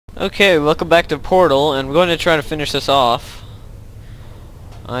Okay, welcome back to Portal, and we're going to try to finish this off.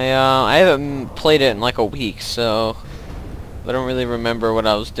 I haven't played it in like a week, so I don't really remember what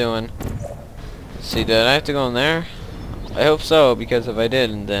I was doing. Let's see, did I have to go in there? I hope so, because if I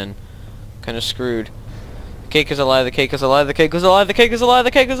didn't, then I'm kind of screwed. The cake is alive, the cake is alive, the cake is alive, the cake is alive,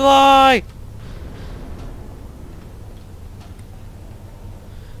 the cake is alive!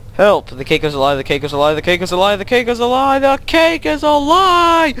 Help! The cake is alive, the cake is alive, the cake is alive, the cake is alive, the cake is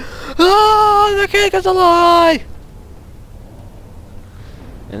alive! Ah, the cake is alive!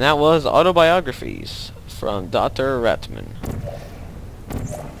 And that was Autobiographies from Dr. Ratman.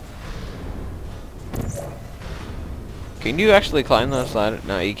 Can you actually climb that ladder?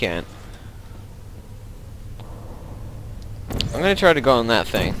 No, you can't. I'm gonna try to go on that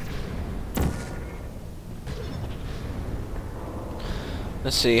thing.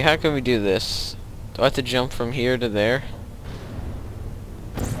 Let's see, how can we do this? Do I have to jump from here to there?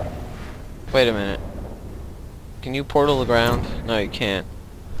 Wait a minute. Can you portal the ground? No, you can't.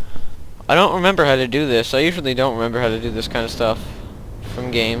 I don't remember how to do this. I usually don't remember how to do this kind of stuff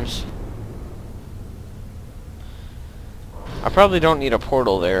from games. I probably don't need a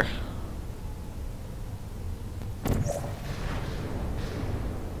portal there.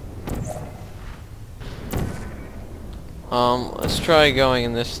 Let's try going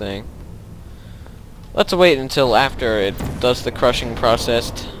in this thing. Let's wait until after it does the crushing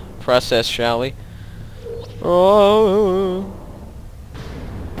process, shall we? Oh.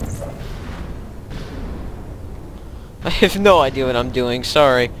 I have no idea what I'm doing,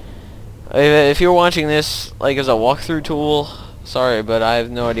 sorry. If you're watching this, like, as a walkthrough tool, sorry, but I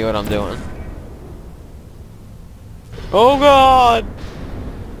have no idea what I'm doing. Oh god!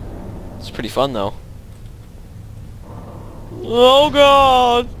 It's pretty fun, though. Oh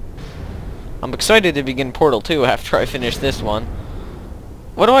god! I'm excited to begin Portal 2 after I finish this one.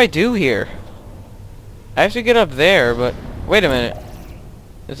 What do I do here? I have to get up there, but... Wait a minute.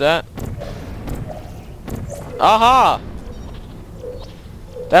 Is that... Aha!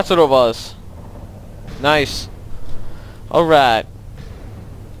 That's what it was. Nice. Alright.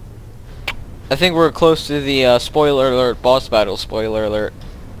 I think we're close to the spoiler alert, boss battle, spoiler alert.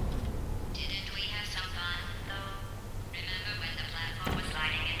 Didn't we have some fun, though? Remember when the platform was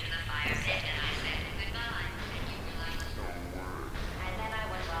sliding into the fire pit and I said goodbye, and you were like, don't worry. And then I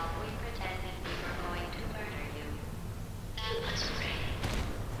was off, we pretended we were going to murder you. That was great.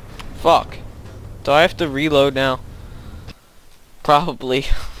 Fuck. Do I have to reload now? Probably.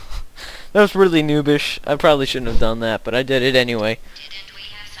 That was really noobish. I probably shouldn't have done that, but I did it anyway. Didn't we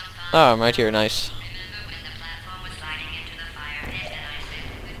have some fun? Oh, I'm right here, nice. Remember when the platform was sliding into the fire pit and I said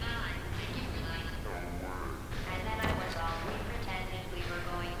goodbye, and you were like, don't worry. And then I was off, we pretended we were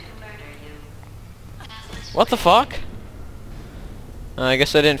going to murder you. That was What the fuck? I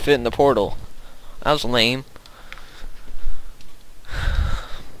guess I didn't fit in the portal. That was lame.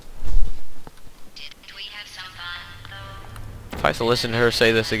 Didn't we have some fun, though? If I have to listen to her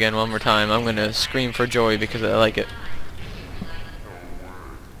say this again one more time, I'm gonna scream for joy because I like it.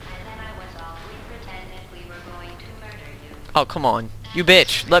 Oh, come on. You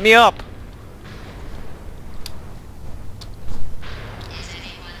bitch! Let me up! Is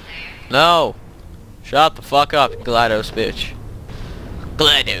anyone there? No! Shut the fuck up, GLaDOS bitch.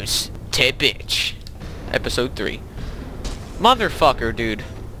 GLaDOS, te bitch. Episode 3. Motherfucker, dude.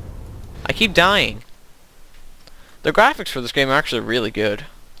 I keep dying. The graphics for this game are actually really good.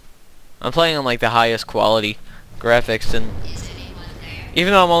 I'm playing on like the highest quality graphics, and Is anyone there?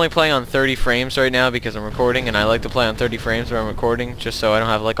 even though I'm only playing on 30 frames right now because I'm recording, and I like to play on 30 frames when I'm recording just so I don't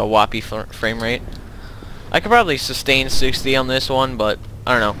have like a whoppy frame rate. I could probably sustain 60 on this one, but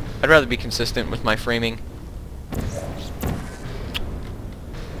I don't know. I'd rather be consistent with my framing.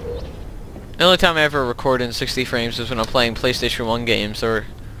 The only time I ever record in 60 frames is when I'm playing PlayStation 1 games or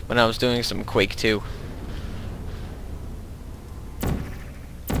when I was doing some Quake 2.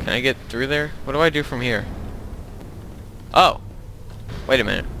 Can I get through there? What do I do from here? Oh! Wait a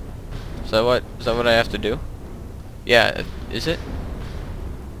minute. Is that what I have to do? Yeah, is it?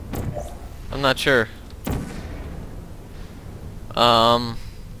 I'm not sure.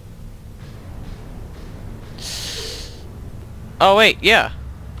 Oh wait, yeah.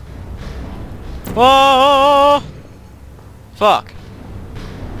 Whoa! Fuck.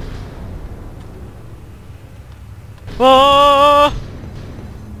 Whoa!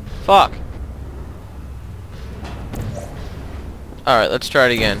 Fuck. Alright, let's try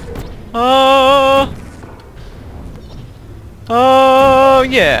it again. Oh! Oh,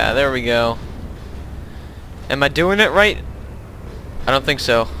 yeah, there we go. Am I doing it right? I don't think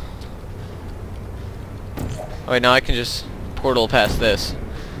so. Oh wait, now I can just portal past this.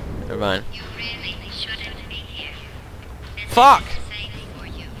 Never mind. You really shouldn't be here. This Fuck! isn't safe for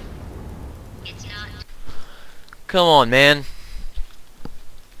you. It's not. Come on, man.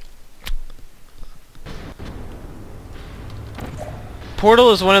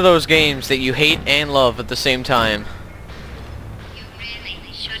 Portal is one of those games that you hate and love at the same time. You really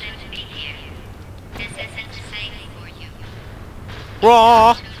shouldn't be here. This isn't safe for you.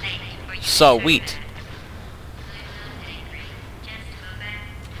 Raw! Too late for you to Sweet. turn back. I'm not angry. Just go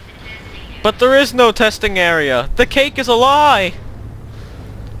back to the testing area. But there is no testing area. The cake is a lie.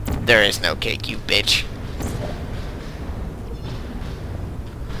 There is no cake, you bitch.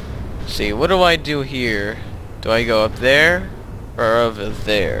 See, what do I do here? Do I go up there or over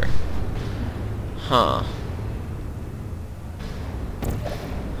there? Huh.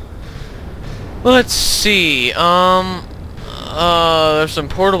 Let's see. There's some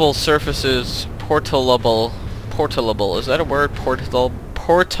portable surfaces. Portalable. Is that a word?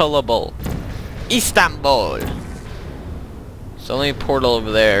 Portalable. Istanbul. It's only a portal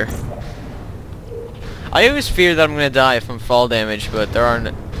over there. I always fear that I'm gonna die from fall damage, but there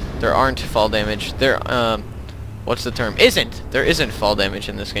aren't fall damage. What's the term? There isn't fall damage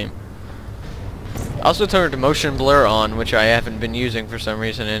in this game. I also turned motion blur on, which I haven't been using for some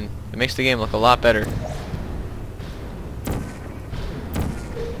reason, and it makes the game look a lot better.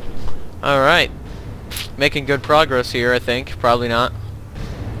 Alright. Making good progress here, I think. Probably not.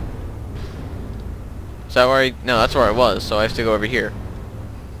 Is that where no, that's where I was, so I have to go over here.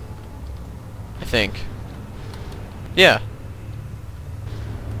 I think. Yeah.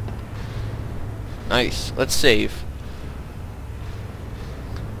 Nice. Let's save.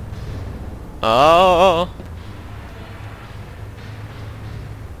 Oh.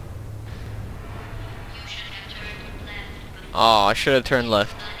 You should have turned left before. Oh, I should have turned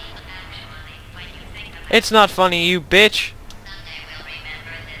left. Funny, actually, when you think about It's not funny, you bitch. someday we'll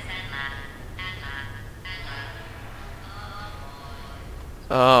remember this and laugh and laugh and laugh. Oh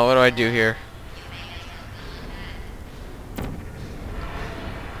boy. Oh, what do I do here? You make us feel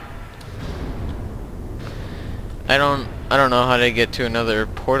good. I don't know how to get to another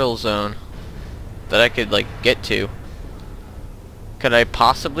portal zone that I could like get to. Could I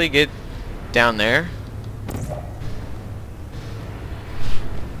possibly get down there?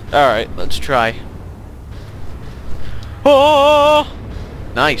 Alright, let's try. Oh!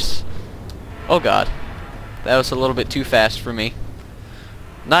 Nice. Oh god. That was a little bit too fast for me.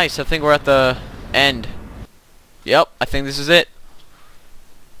 Nice, I think we're at the end. Yep, I think this is it.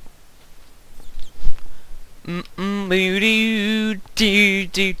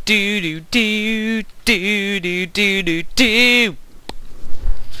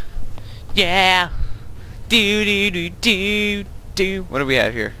 Yeah. What do we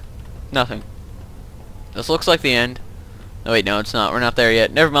have here? Nothing. This looks like the end. No wait, no it's not. We're not there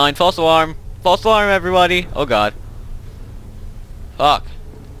yet. Never mind. False alarm. False alarm, everybody. Oh god. Fuck.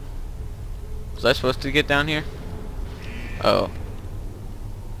 Was I supposed to get down here? Oh.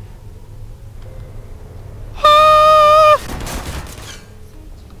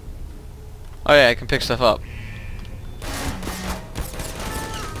 Oh yeah, I can pick stuff up.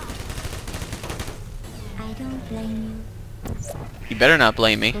 I don't blame You better not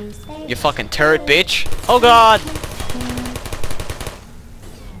blame me. you. You fucking turret bitch. Oh god!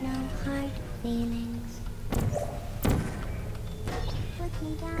 No hard feelings. Put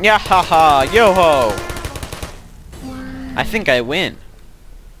me down. Yeah haha, yo ho! Why? I think I win.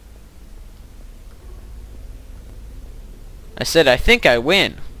 I said I think I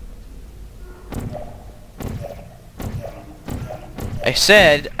win. I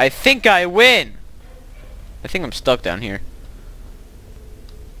said I think I win. I think I'm stuck down here.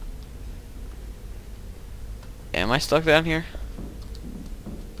 Am I stuck down here?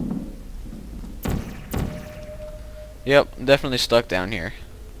 Yep, I'm definitely stuck down here.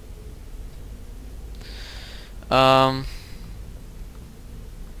 Wait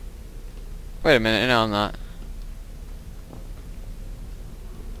a minute, no I'm not.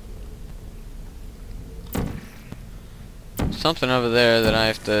 Something over there that I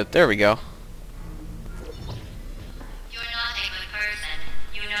have to... There we go. You're not a good person.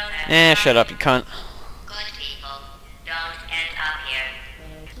 You know that. Shut up, you cunt. Good people don't end up here.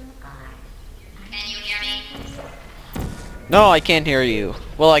 Can you hear me? No, I can't hear you.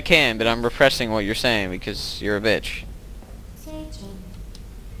 Well, I can, but I'm repressing what you're saying because you're a bitch. Searching.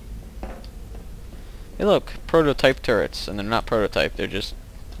 Hey look, prototype turrets. And they're not prototype, they're just...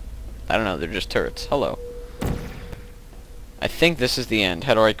 I don't know, they're just turrets. Hello. I think this is the end.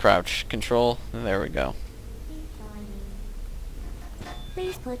 How do I crouch? Control? There we go.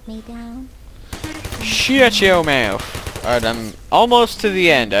 Please put me down. Shut your mouth. Alright, I'm almost to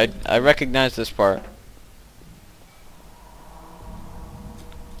the end. I recognize this part.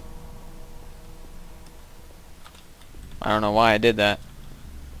 I don't know why I did that.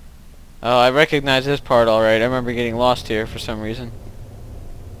 Oh, I recognize this part alright. I remember getting lost here for some reason.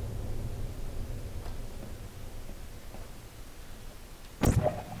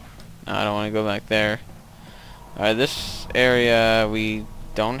 No, I don't want to go back there. Alright, this area we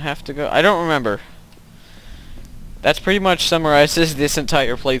don't have to go. I don't remember. That's pretty much summarizes this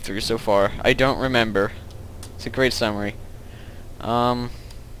entire playthrough so far. I don't remember. It's a great summary. That's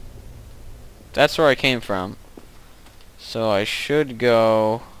where I came from. So I should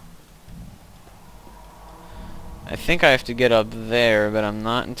go... I think I have to get up there, but I'm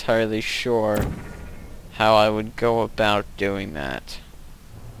not entirely sure how I would go about doing that.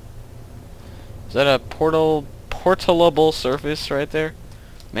 Is that a portable surface right there?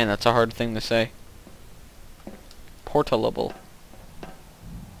 Man, that's a hard thing to say. Portable.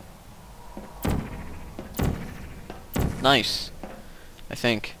 Nice. I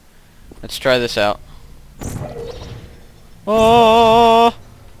think. Let's try this out. Oh,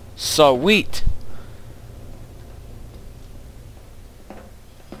 sweet.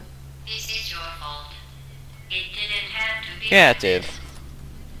 This is your fault. It didn't have to be. Yeah, it did.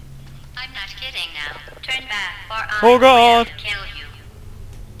 I'm not kidding now. Turn back, or I Oh God! will kill you.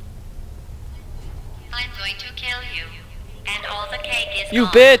 I'm going to kill you, and all the cake is You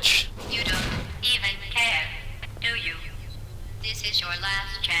gone. bitch! You don't even care, do you? This is your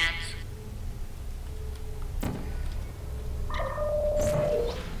last chance.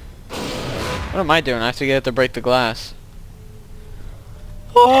 What am I doing? I have to get it to break the glass.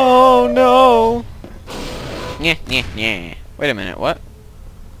 Oh no! Yeah, yeah, yeah. Wait a minute, what?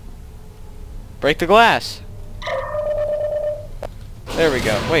 Break the glass! There we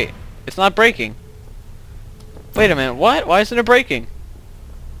go. Wait, it's not breaking. Wait a minute, what? Why isn't it breaking?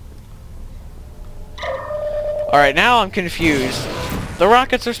 Alright, now I'm confused. The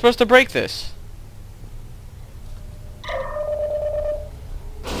rockets are supposed to break this.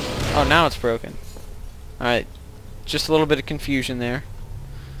 Oh, now it's broken. Alright, just a little bit of confusion there.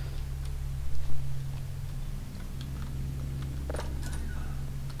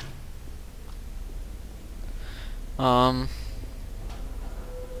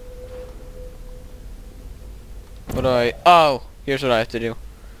 What do I... Oh! Here's what I have to do.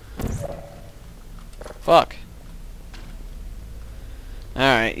 Fuck.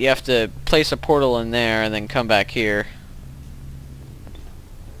 Alright, you have to place a portal in there and then come back here.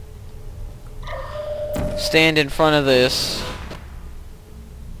 Stand in front of this.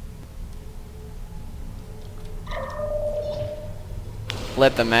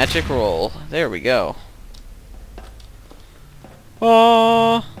 Let the magic roll. There we go.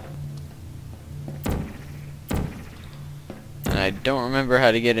 Oh! And I don't remember how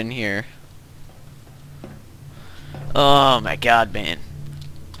to get in here. Oh my god, man.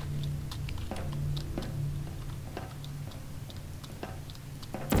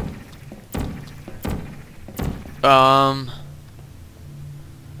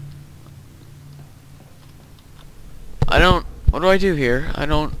 What do I do here? I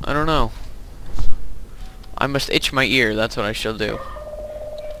don't know. I must itch my ear, that's what I shall do.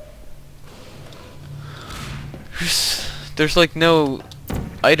 There's like no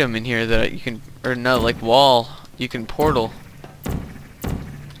item in here that you can, or no, like wall you can portal.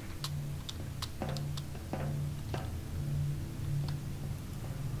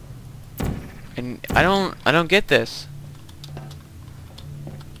 And I don't get this.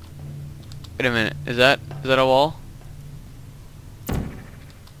 Wait a minute, is that a wall?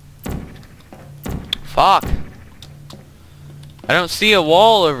 Fuck. I don't see a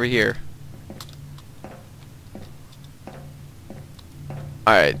wall over here.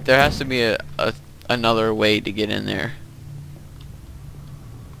 Alright, there has to be another way to get in there.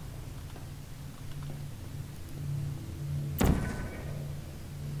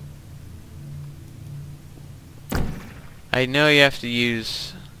 I know you have to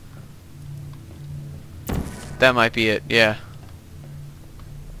use... That might be it, yeah.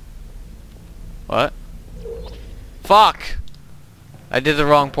 What? Fuck! I did the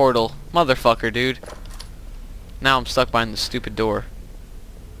wrong portal. Motherfucker, dude. Now I'm stuck behind the stupid door.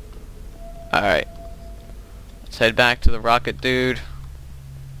 Alright. Let's head back to the rocket, dude.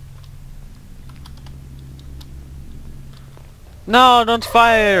 No, don't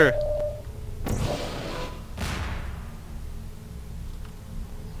fire!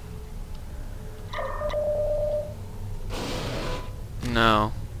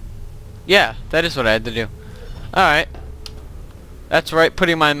 No. Yeah, that is what I had to do. Alright. That's right,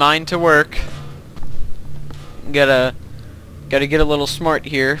 putting my mind to work. Gotta Gotta get a little smart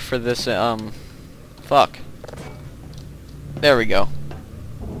here for this, fuck. There we go.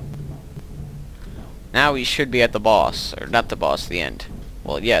 Now we should be at the boss. Or not the boss, the end.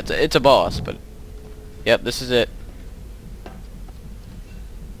 Well, yeah, it's a boss, but... Yep, this is it.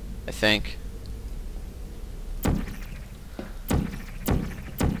 I think.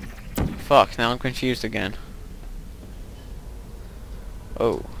 Fuck, now I'm confused again.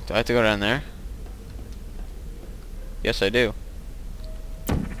 Oh, do I have to go down there? Yes, I do.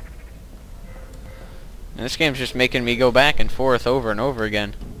 And this game's just making me go back and forth over and over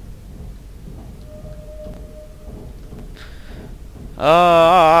again.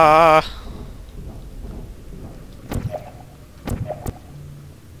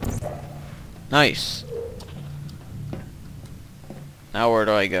 Nice. Now where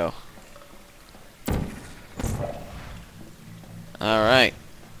do I go? Alright.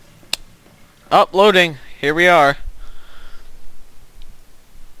 Uploading. Here we are.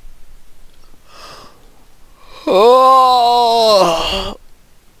 Oh,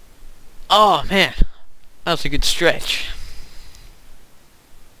 oh man. That was a good stretch.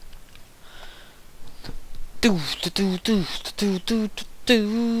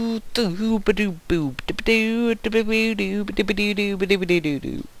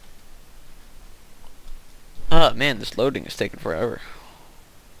 Oh man, this loading is taking forever.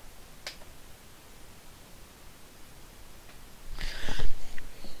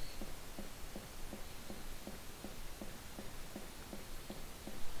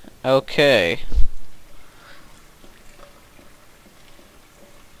 Okay.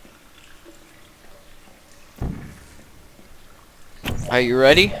 Are you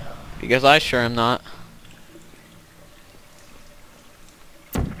ready? Because I sure am not.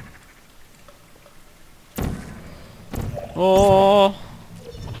 Oh.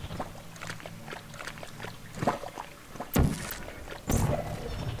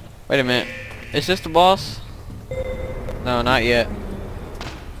 Wait a minute. Is this the boss? No, not yet.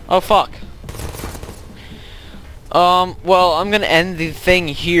 Oh fuck. Well, I'm gonna end the thing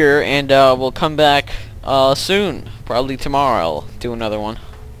here, and we'll come back soon. Probably tomorrow I'll do another one.